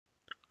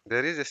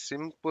there is a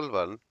simple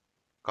one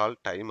called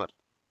timer.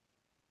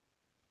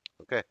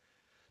 Okay,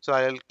 so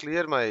I'll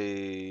clear my,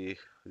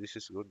 this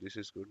is good, this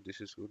is good,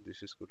 this is good,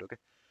 this is good. Okay,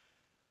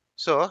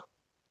 so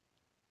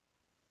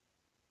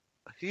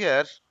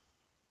here,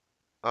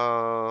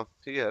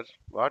 here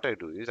what I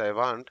do is I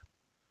want,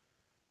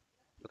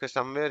 okay,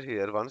 somewhere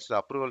here, once the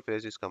approval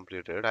phase is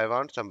completed, I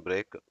want some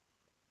break.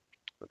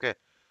 Okay,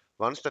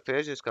 once the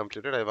phase is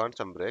completed, I want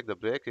some break. The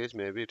break is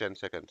maybe 10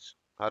 seconds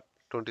or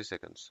 20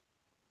 seconds.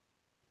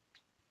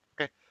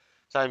 Okay,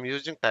 so I'm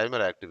using timer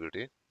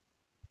activity,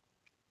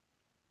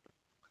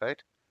 right?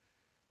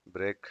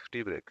 Break,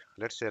 tea break.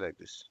 Let's say like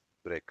this,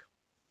 break.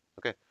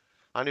 Okay,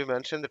 and you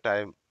mention the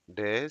time,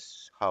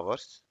 days,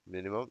 hours,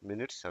 minimum,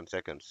 minutes, and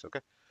seconds.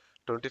 Okay,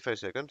 25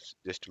 seconds.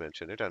 Just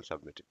mention it and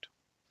submit it.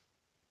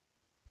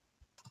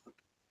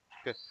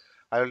 Okay,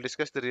 I will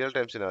discuss the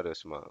real-time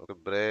scenarios. Okay,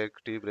 break,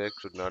 tea break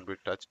should not be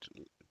touched.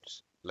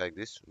 It's like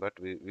this, but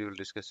we will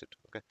discuss it.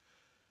 Okay,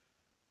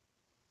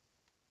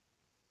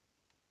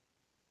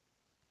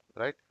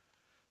 right?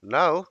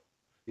 Now,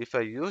 if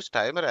I use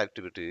timer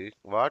activity,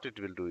 what it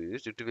will do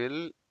is it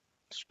will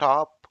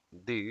stop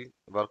the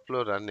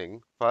workflow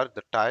running for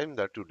the time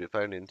that you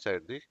define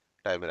inside the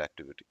timer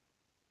activity.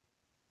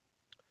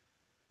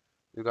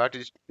 You got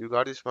this? You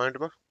got this point,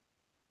 ma?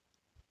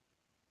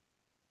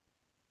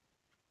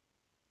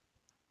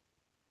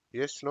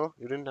 Yes, no?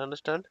 You didn't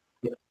understand?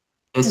 Yeah.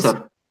 Yes,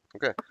 sir.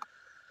 Okay.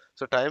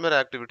 So timer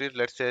activity,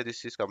 let's say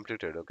this is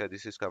completed. Okay,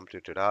 this is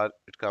completed, or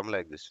it come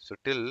like this. So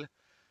till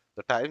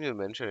the time you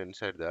mention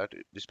inside that,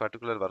 this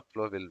particular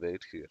workflow will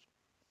wait here,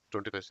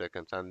 25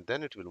 seconds, and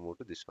then it will move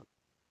to this one.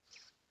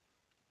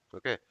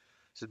 Okay.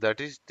 So that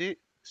is the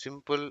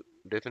simple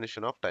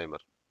definition of timer.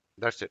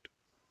 That's it.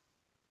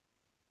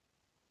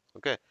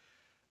 Okay.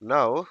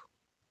 Now,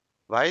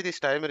 why this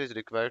timer is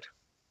required?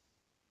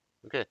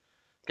 Okay.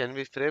 Can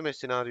we frame a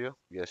scenario?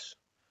 Yes.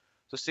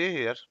 So see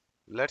here,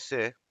 let's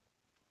say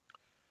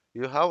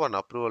you have an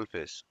approval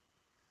phase.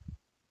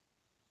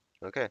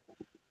 Okay.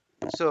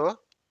 So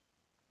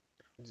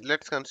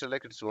let's consider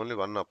like it's only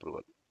one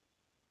approval.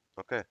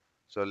 Okay.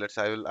 So let's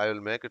I will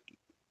make it,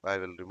 I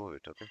will remove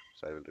it. Okay.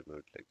 So I will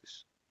remove it like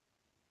this.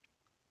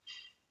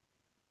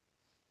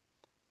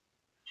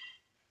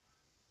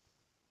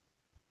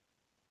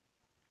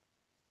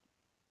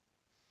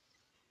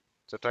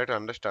 So try to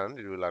understand,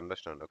 you will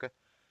understand. Okay.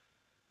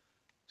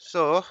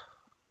 So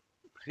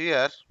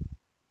here,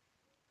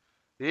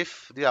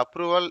 if the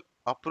approval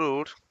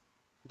approved,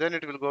 then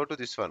it will go to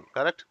this one,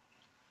 correct?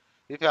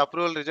 If the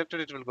approval rejected,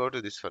 it will go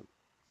to this one.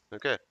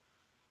 Okay.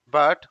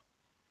 But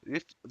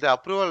if the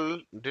approval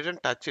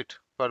didn't touch it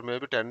for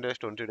maybe 10 days,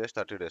 20 days,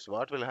 30 days,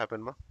 what will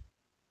happen, ma?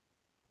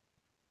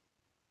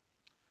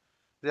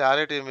 The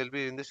RA team will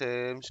be in the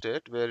same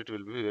state where it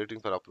will be waiting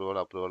for approval,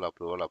 approval,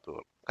 approval,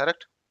 approval.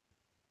 Correct?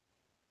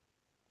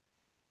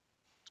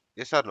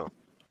 Yes or no?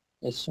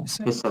 Yes, sir. Yes,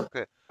 sir. Yes, sir.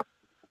 Okay.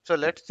 So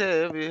let's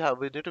say we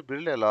need to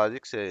build a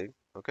logic saying,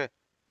 okay,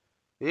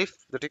 if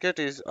the ticket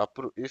is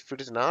approved, if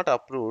it is not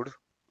approved,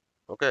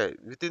 okay,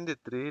 within the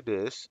 3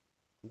 days,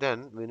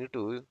 then we need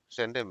to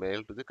send a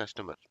mail to the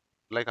customer,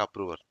 like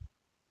approver,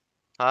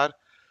 or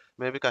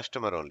maybe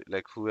customer only,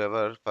 like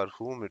whoever for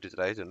whom it is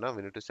raised. Now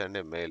we need to send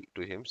a mail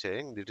to him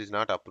saying it is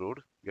not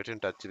approved. Get in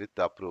touch with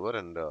the approver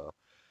and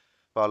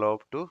follow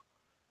up to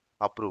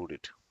approve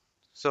it.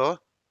 So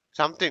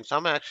something,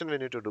 some action we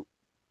need to do.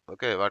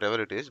 Okay, whatever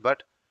it is,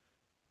 but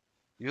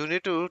you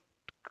need to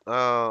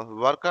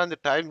work on the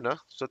time now.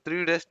 So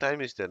 3 days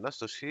time is there now.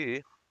 So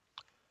see,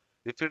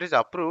 if it is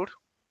approved,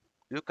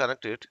 you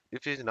connect it.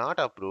 If it is not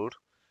approved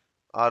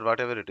or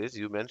whatever it is,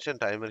 you mention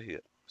timer here.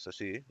 So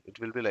see, it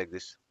will be like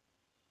this.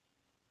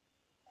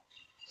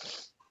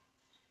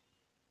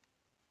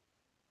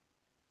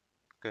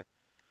 Okay,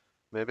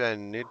 maybe I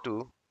need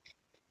to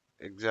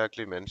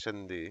exactly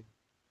mention the,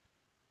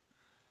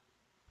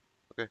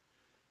 okay,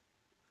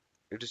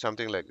 it is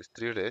something like this,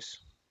 3 days.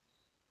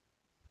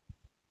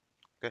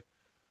 Okay,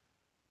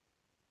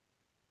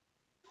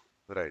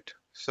 right.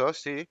 So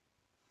see,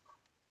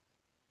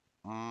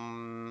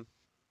 mm,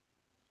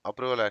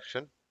 approval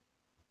action,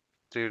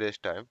 3 days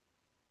time.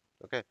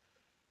 Okay,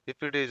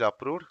 if it is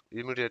approved,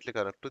 immediately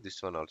connect to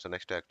this one also,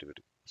 next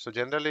activity. So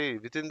generally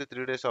within the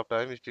 3 days of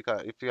time,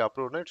 if we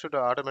approve, no, it should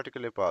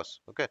automatically pass.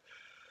 Okay,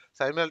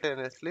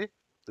 simultaneously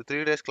the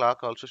 3 days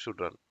clock also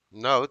should run.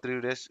 Now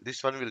 3 days,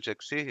 this one will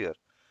check. See here,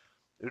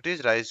 it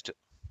is raised.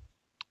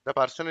 The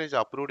person is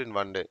approved in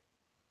 1 day.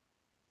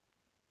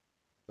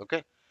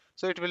 Okay,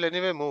 so it will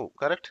anyway move.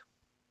 Correct?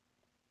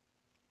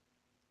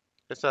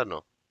 Yes or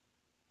no?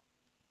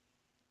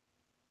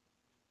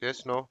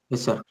 Yes, no.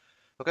 Yes, sir.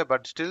 Okay,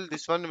 but still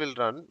this one will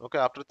run. Okay,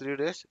 after 3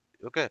 days.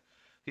 Okay,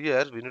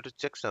 here we need to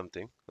check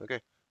something. Okay,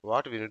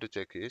 what we need to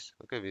check is,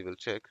 okay, we will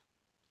check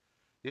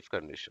if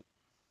condition.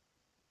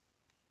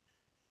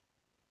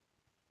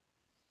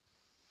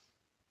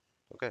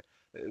 Okay,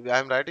 I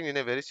am writing in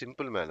a very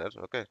simple manner.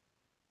 Okay,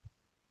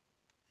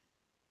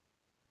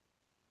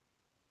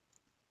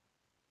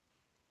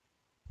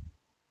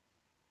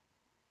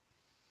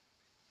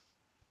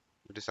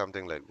 it is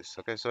something like this.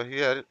 Okay, so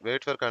here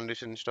wait for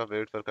condition, instead of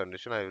wait for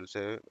condition I will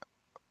say,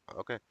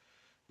 okay,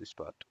 this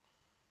part.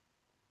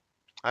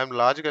 I am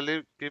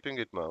logically keeping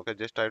it now. Okay,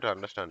 just try to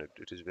understand it.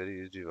 It is very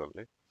easy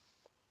only.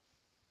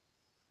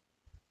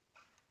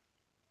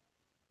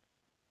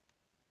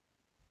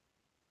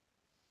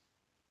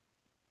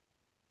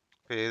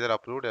 Okay, either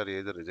approved or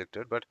either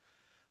rejected, but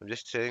I'm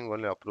just saying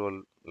only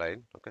approval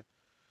line. Okay,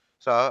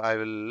 so I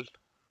will,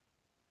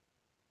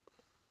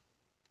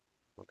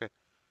 okay,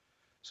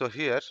 so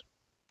here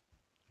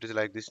it is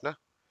like this now.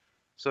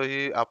 So he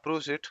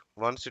approves it.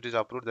 Once it is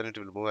approved, then it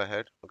will move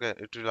ahead. Okay,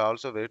 it will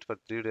also wait for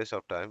 3 days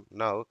of time.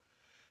 Now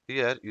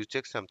here you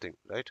check something,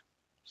 right?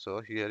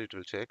 So here it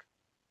will check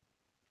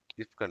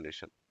if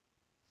condition.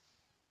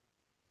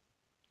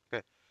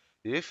 Okay,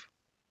 if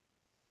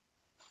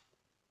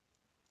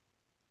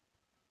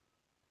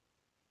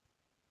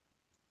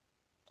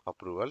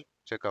approval,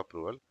 check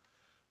approval.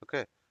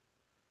 Okay,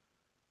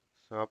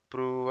 so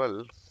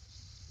approval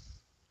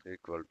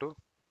equal to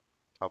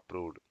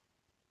approved.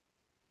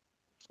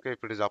 Okay,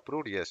 if it is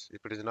approved, yes.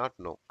 If it is not,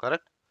 no.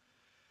 Correct?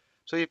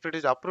 So if it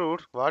is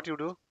approved, what you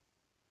do?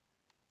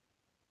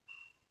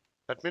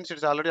 That means it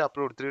is already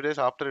approved. 3 days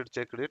after it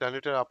checked it and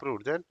it is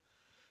approved, then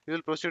you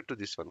will proceed to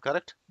this one.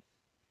 Correct?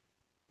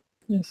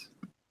 Yes.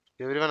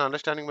 Everyone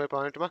understanding my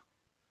point, ma?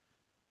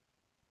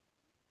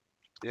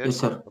 Yes, Yes.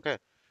 sir. Okay.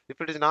 If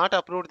it is not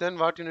approved, then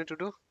what you need to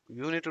do?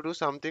 You need to do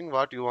something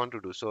what you want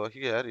to do. So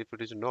here, if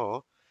it is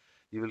no,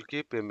 you will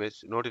keep a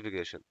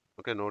notification.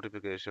 Okay,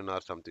 notification or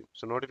something.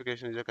 So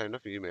notification is a kind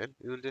of email.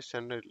 You will just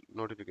send a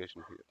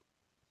notification here.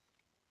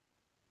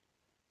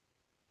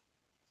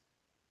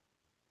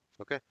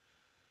 Okay.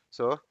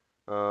 So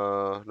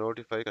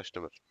notify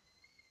customer.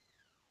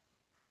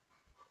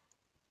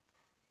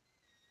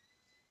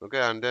 Okay,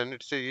 and then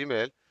it's a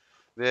email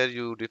where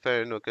you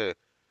define, okay,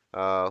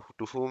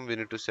 to whom we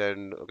need to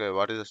send, okay,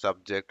 what is the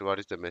subject, what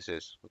is the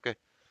message, okay,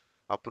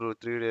 approve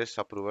 3 days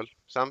approval,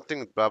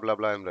 something blah blah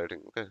blah I'm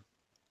writing, okay,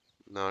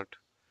 not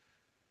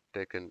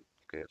taken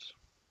care.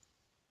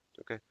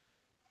 Okay,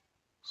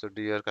 so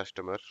dear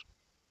customer,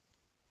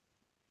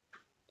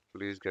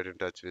 please get in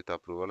touch with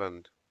approval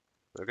and,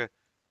 okay,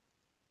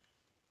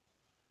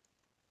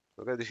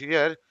 okay, this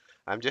here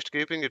I'm just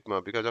keeping it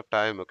more because of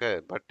time,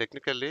 okay, but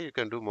technically you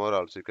can do more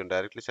also. You can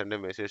directly send a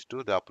message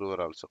to the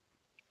approver also,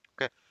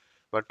 okay,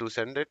 but to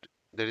send it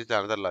there is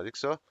another logic.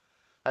 So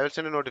I will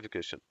send a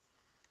notification.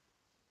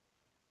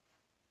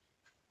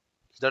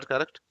 Is that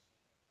correct?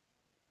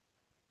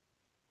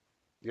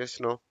 Yes,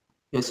 no?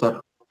 Yes,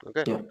 sir.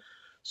 Okay, Yeah.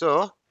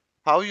 so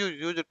how you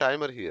use a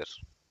timer here?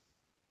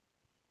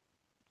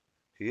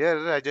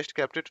 Here I just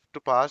kept it to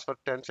pass for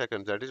 10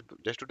 seconds. That is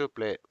just to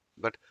play.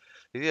 But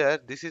here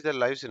this is a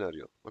live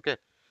scenario. Okay.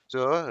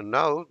 So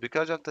now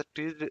because of the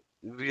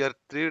we are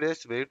 3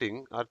 days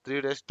waiting or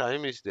 3 days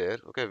time is there.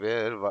 Okay,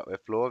 where a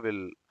flow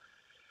will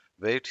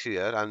wait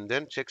here and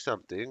then check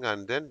something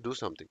and then do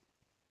something.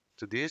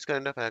 So these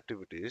kind of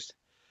activities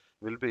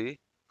will be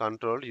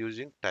controlled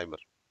using timer.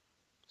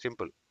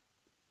 Simple.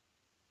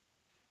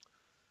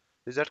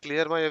 Is that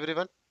clear, my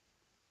everyone?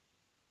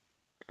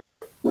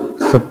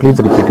 So please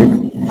repeat it.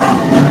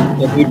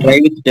 But we try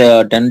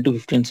with 10 to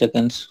 15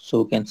 seconds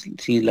so we can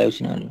see live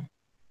scenario.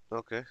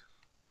 Okay.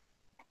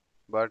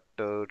 But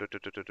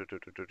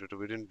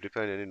we didn't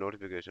define any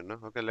notification. No?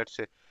 Okay, let's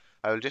say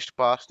I will just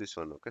pass this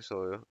one. Okay,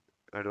 so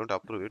I don't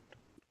approve it.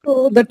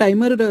 So the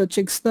timer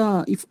checks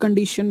the if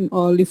condition,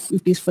 or if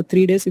it is for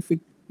 3 days, if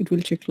it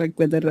will check like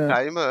whether The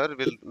timer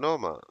will no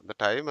ma. The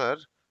timer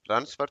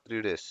runs for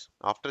 3 days.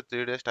 After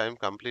 3 days time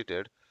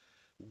completed,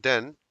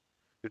 then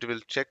it will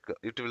check.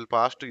 It will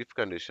pass to if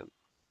condition.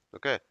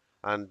 Okay,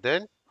 and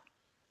then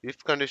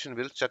if condition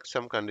will check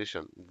some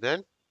condition.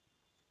 Then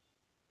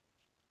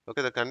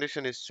okay, the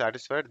condition is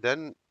satisfied.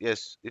 Then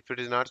yes. If it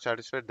is not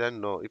satisfied,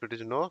 then no. If it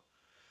is no,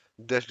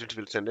 then it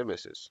will send a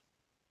message.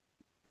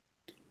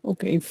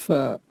 okay, if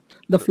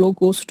the flow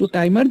goes to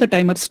timer, the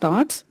timer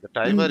starts, The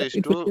timer and is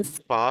it will to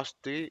just pass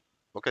the,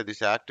 okay,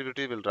 this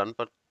activity will run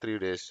for 3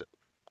 days.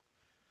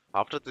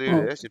 After three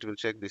oh, days, it will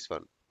check this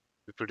one.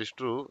 If it is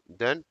true,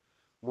 then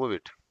move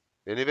it.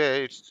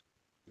 Anyway, it's,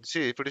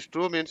 see, if it is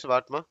true means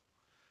what, ma?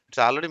 It's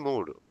already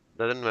moved.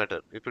 Doesn't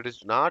matter. If it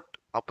is not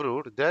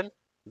approved, then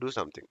do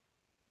something.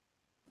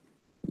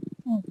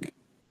 okay.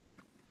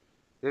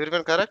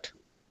 Everyone correct?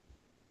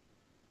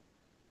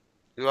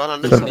 You all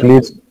Yes, Sir, sir.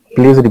 understand?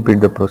 please repeat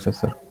the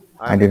process, sir.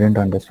 I I'm, didn't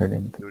understand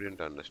anything. you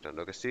didn't understand.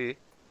 Okay, see,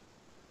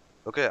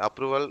 okay,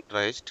 approval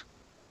raised.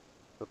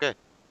 Okay,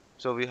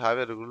 so we have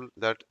a rule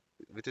that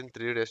within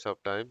 3 days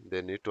of time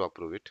they need to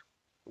approve it.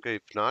 Okay,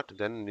 if not,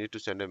 then need to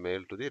send a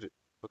mail to the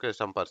okay,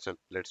 some person.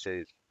 Let's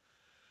say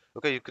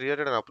okay, you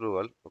created an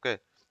approval. Okay,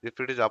 if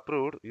it is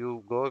approved,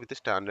 you go with the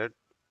standard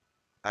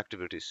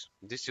activities.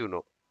 This you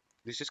know.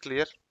 This is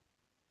clear.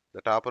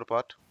 The topper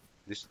part.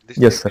 This Yes,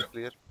 thing sir. is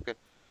clear. Okay.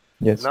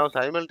 Yes. Now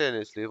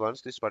simultaneously,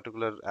 once this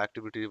particular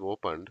activity is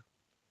opened,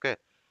 okay,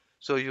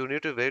 so you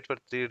need to wait for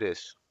 3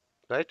 days,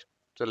 right?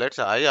 So let's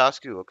I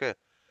ask you, okay,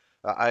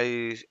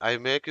 I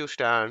make you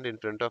stand in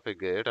front of a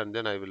gate and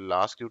then I will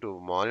ask you to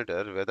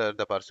monitor whether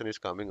the person is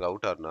coming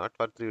out or not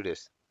for 3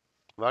 days.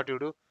 What you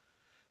do?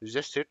 You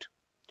just sit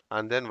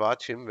and then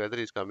watch him whether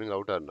he's coming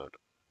out or not.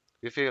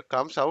 If he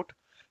comes out,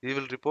 you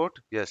will report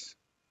yes.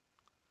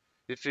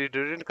 If he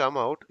didn't come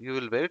out, you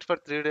will wait for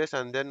 3 days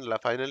and then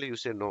finally you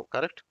say no.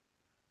 Correct?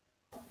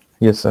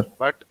 Yes, sir.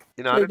 But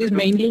in So order it to is do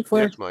mainly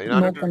for yes, ma, in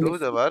order no to do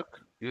the condition. work,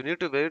 you need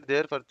to wait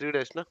there for 3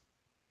 days, na?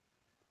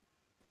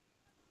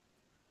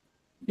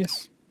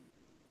 Yes.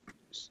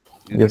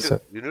 Yes,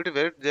 sir. You need to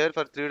wait there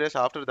for 3 days.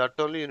 After that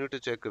only you need to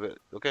check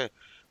okay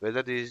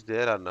whether he is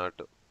there or not.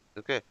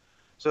 Okay.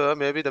 So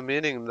maybe the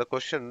meaning, the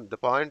question, the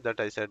point that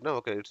I said, no,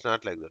 okay, it's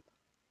not like that.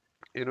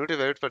 You need to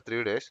wait for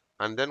 3 days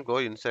and then go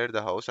inside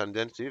the house and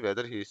then see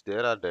whether he is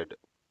there or dead.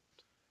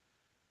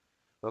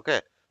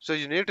 Okay. So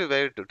you need to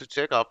wait to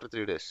check after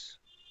 3 days.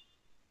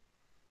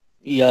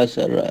 Yeah,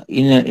 sir.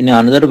 In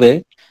another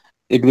way,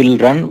 it will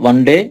run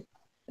one day.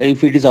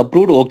 If it is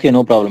approved, okay,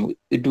 no problem.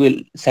 It will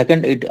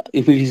second it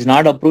if it is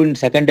not approved in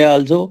second day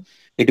also,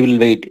 it will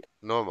wait.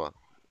 No, ma.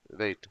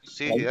 Wait.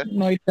 See Right? here.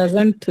 No, it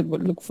doesn't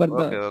look for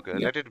Okay, the, okay.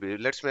 yeah. Let it be.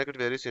 Let's make it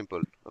very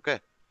simple. Okay.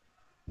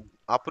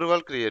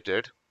 Approval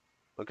created.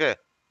 Okay.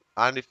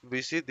 And if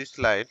we see this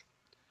line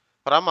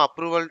from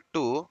approval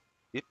to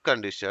if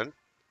condition.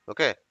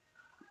 Okay.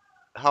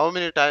 How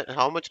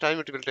much time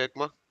it will take,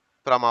 ma?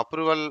 From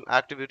approval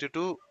activity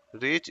to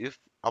reach if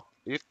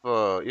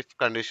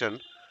condition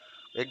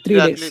 3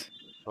 exactly. days.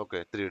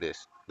 Okay, 3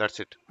 days.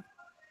 That's it.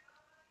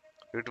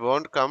 It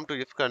won't come to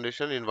if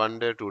condition in 1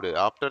 day, 2 day.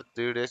 After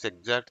 3 days,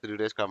 exact 3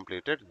 days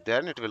completed,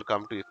 then it will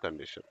come to if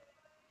condition.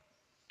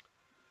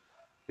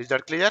 Is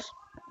that clear?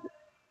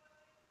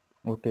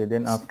 Okay,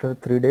 then after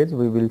 3 days,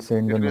 we will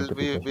send It the will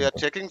we notification. are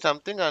checking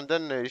something and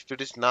then if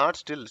it is not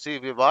still, see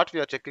what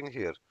we are checking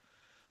here.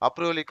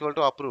 Approval equal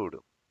to approved.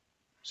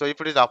 So if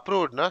it is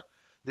approved, na,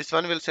 this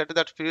one will set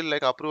that field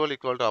like approval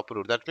equal to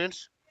approved. That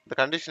means the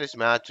condition is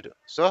matched.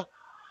 So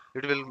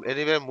it will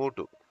anyway move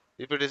to.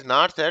 If it is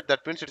not set, that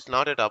means it is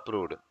not yet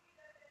approved.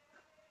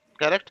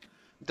 Correct?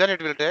 Then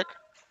it will take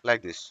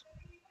like this.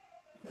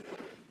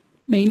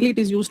 Mainly it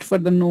is used for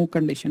the no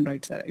condition,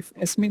 right, sir? If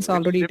S means It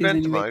already it is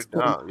depends, anyway ma.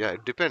 exploring. Yeah,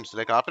 it depends.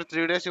 Like after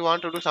 3 days, you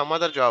want to do some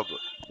other job.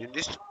 In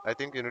this, I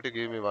think you need to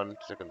give me 1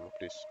 second,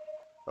 please.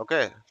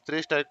 Okay,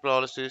 3 strike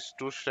policies,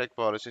 2 strike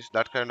policies,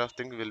 that kind of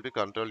thing will be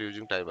controlled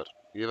using timer.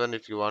 Even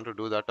if you want to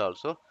do that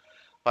also,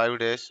 5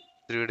 days,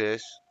 3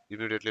 days,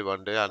 immediately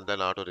 1 day, and then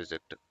auto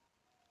reject.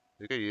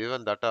 Okay,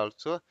 even that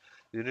also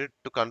you need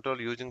to control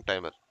using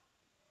timer.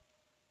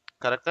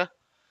 Correct? Huh?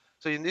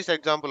 So in this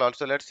example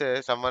also, let's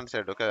say someone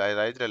said, okay, I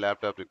raised a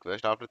laptop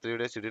request. After 3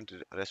 days, he didn't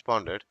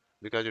responded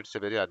because it's a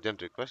very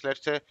urgent request.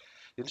 Let's say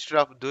instead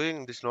of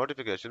doing this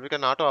notification, we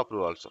can auto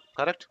approve also.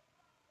 Correct?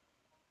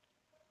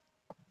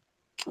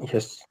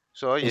 Yes.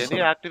 So Yes, any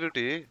sir.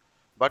 activity,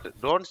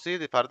 but don't see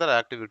the further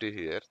activity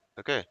here,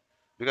 okay?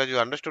 Because you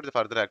understood the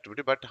further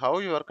activity, but how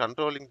you are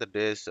controlling the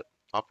days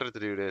after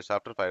 3 days,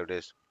 after 5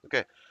 days,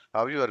 okay?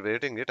 How you are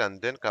waiting it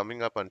and then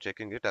coming up and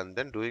checking it and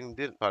then doing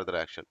the further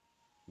action.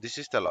 This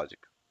is the logic.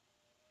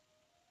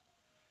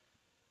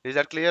 Is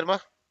that clear, ma?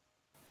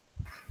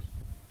 Okay.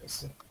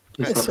 Yes,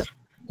 Yes, sir. sir.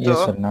 Yes,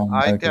 sir. So Now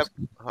it is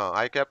clear.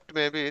 I kept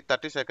maybe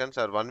 30 seconds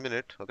or 1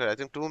 minute. Okay, I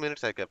think 2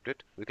 minutes I kept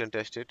it. We can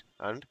test it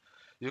and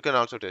you can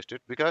also test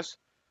it because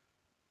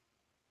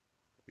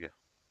yeah,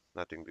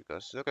 nothing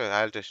because okay,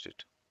 I'll test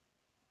it.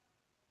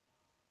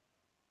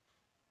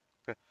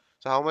 Okay.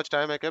 So how much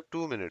time I kept?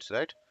 2 minutes,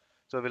 right?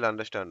 So we'll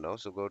understand now.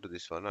 So go to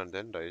this one and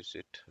then raise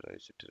it,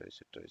 raise it, raise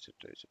it, raise it,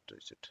 raise it,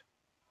 raise it.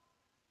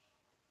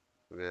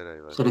 Where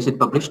I Sir, was. is it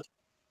published?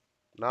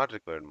 Not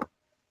required more.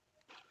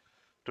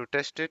 To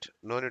test it,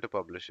 no need to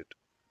publish it.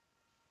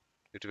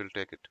 It will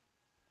take it.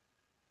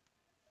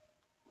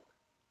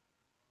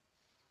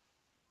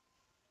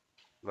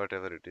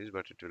 Whatever it is,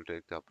 but it will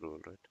take the approval,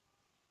 right?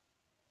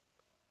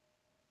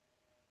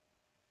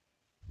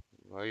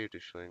 Why it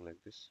is showing like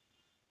this?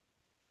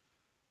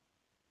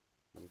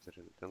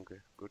 Okay,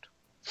 good.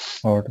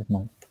 Order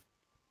now.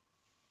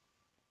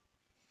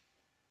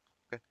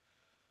 Okay.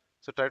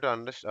 So try to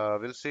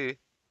understand. We'll see.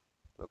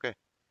 Okay.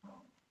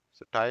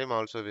 So time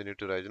also we need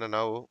to raise.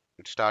 Now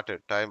it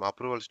started. Time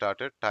approval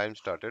started. Time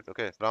started.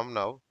 Okay. From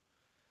now,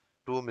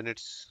 2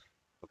 minutes.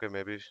 Okay,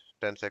 maybe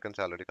 10 seconds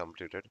already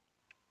completed.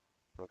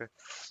 Okay.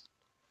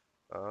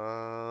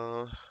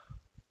 Uh,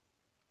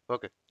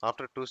 okay.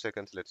 After 2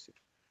 seconds, let's see.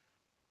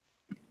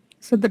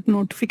 So that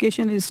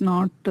notification is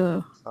not.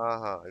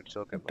 It's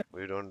okay, ma.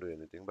 We don't do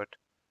anything. But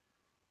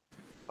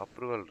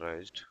approval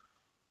raised.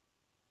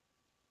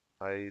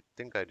 I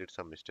think I did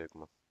some mistake,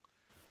 ma.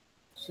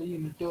 So you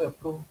need to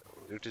approve.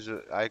 It is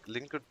I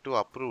linked it to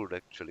approved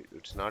actually.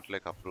 It's not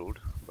like approved,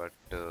 but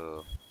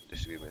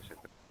just give me a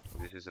second.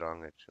 This is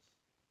wrong actually.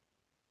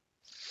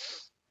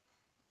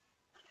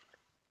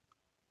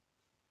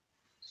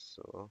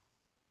 So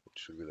it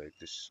should be like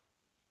this.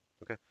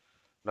 Okay.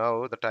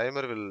 Now the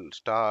timer will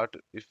start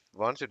if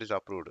once it is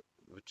approved,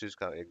 which is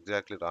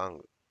exactly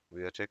wrong.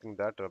 We are checking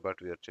that,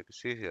 but we are checking.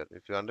 See here,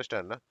 if you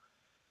understand, na,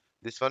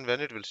 this one when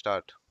it will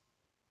start.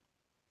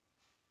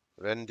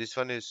 When this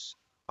one is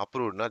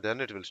approved, na,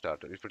 then it will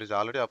start. If it is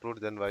already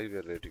approved, then why we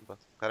are waiting? Ma?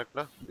 Correct,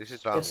 na? This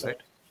is wrong, Yes, sir.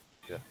 right?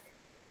 Yeah.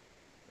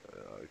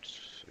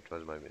 It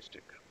was my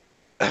mistake.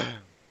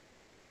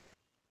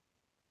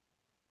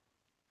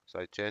 So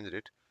I changed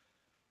it.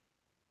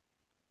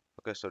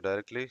 Okay, so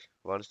directly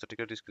once the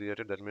ticket is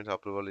created, that means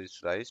approval is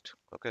raised.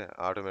 Okay,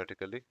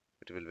 automatically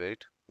it will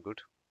wait.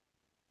 Good.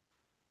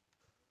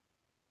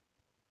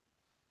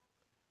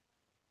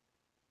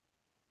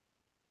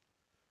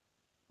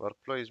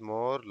 Workflow is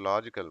more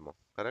logical,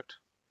 correct?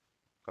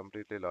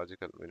 Completely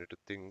logical. We need to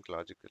think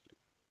logically.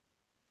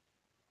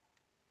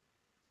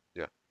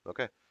 Yeah.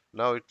 Okay.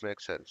 Now it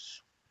makes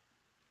sense.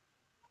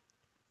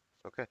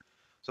 Okay.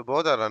 So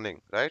both are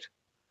running, right?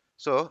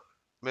 So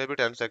maybe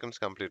 10 seconds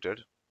completed.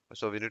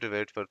 So we need to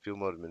wait for a few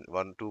more minutes,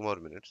 2 more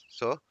minutes.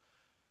 So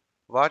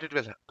what it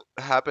will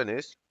happen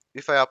is,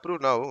 if I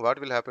approve now, what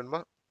will happen,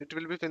 ma? It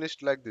will be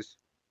finished like this.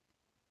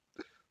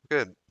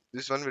 Okay.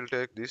 This one will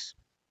take this,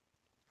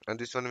 and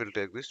this one will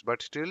take this,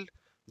 but still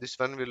this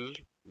one will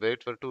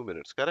wait for 2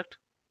 minutes. Correct?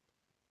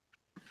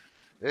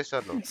 Yes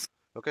or no? Yes.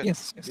 Okay.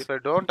 Yes. Yes. If I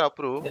don't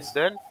approve, Yes.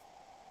 then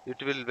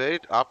it will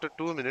wait after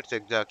 2 minutes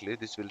exactly.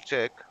 This will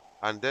check,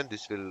 and then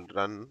this will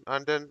run,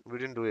 and then we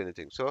didn't do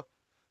anything. So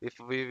if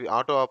we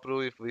auto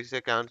approve, if we say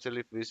cancel,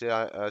 if we say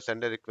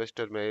send a request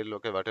or mail,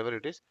 okay, whatever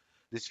it is,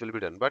 this will be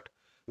done. But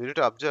we need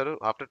to observe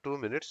after 2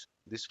 minutes,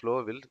 this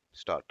flow will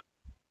start.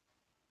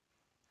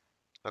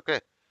 Okay.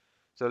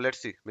 So let's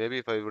see. Maybe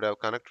if I would have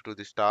connected to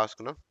this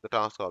task, no, the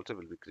task also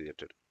will be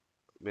created.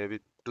 Maybe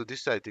to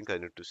this, I think I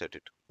need to set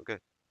it. Okay.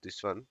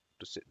 This one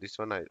to set, this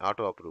one I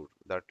auto approved.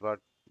 That what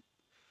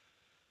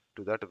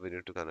to that we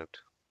need to connect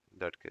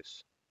that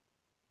case.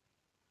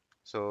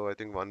 So I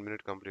think 1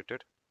 minute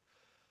completed.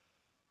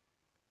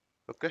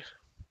 Okay.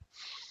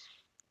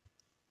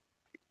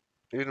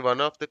 In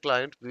one of the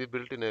client, we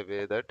built in a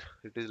way that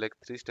it is like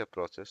three-step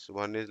process.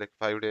 One is like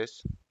 5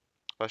 days,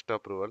 first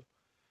approval.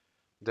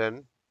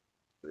 Then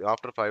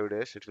after 5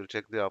 days, it will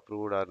check the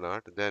approved or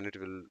not. Then it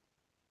will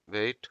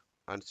wait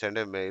and send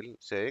a mail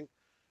saying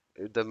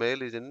the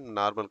mail is in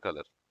normal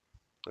color.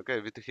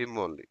 Okay, with him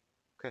only.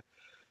 Okay.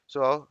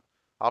 So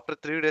after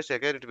 3 days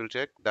again it will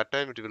check. That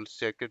time it will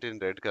check it in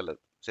red color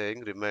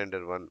saying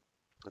reminder one.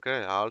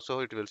 Okay. Also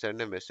it will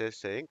send a message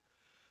saying,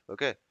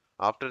 okay,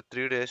 after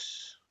 3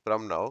 days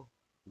from now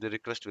the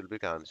request will be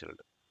cancelled.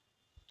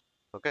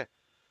 Okay.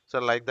 So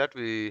like that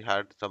we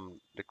had some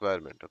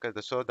requirement. Okay.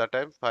 So that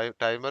time five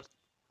timer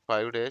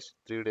 5 days,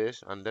 3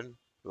 days, and then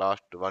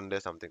last 1 day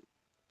something.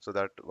 So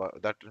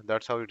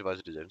that's how it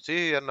was designed.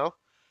 See here now.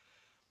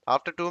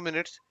 After 2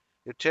 minutes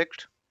it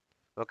checked.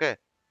 Okay.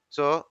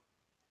 So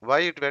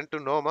why it went to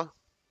Noma?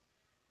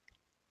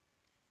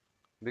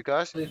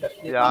 Because the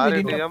We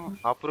didn't RATM approve.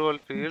 approval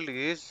field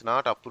is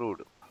not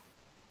approved.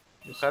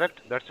 Yes.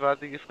 Correct? That's what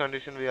the if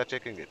condition we are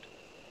checking it.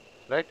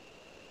 Right?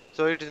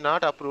 So it is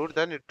not approved,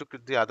 then it took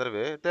it the other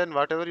way. Then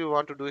whatever you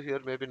want to do here,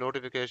 maybe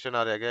notification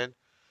or again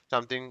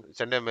something,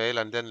 send a mail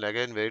and then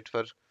again wait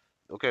for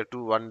okay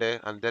 1 day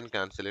and then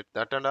cancel it.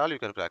 That and all you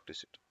can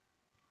practice it.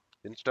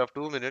 Instead of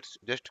 2 minutes,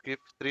 just keep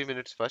 3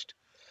 minutes first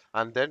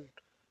and then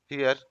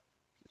here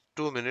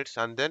 2 minutes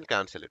and then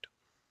cancel it.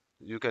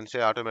 You can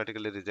say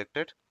automatically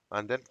rejected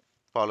and then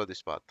follow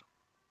this path.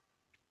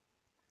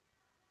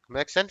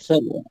 Make sense? Sir,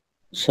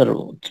 sir,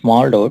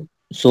 small doubt.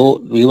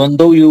 So even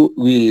though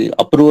we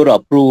approve,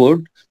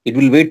 it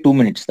will wait 2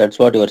 minutes. That's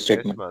what your Yes,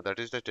 statement. ma. That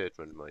is the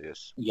statement, ma.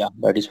 Yes. Yeah,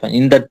 that is fine.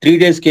 In the 3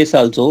 days case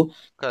also,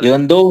 Correct.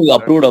 even though we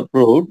That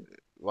approved,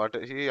 what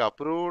he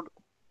approved.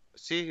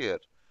 See here.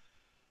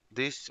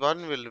 This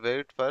one will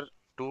wait for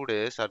 2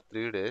 days or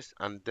 3 days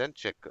and then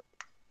check.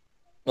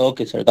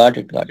 okay, sir, got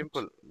it, got it.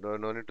 Simple.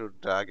 No need to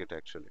drag it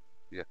actually.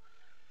 Yeah.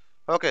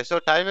 Okay. So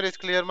timer is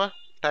clear, ma.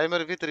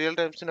 Timer with real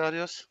time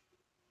scenarios.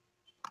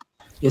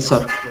 Yes,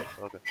 sir.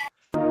 Okay.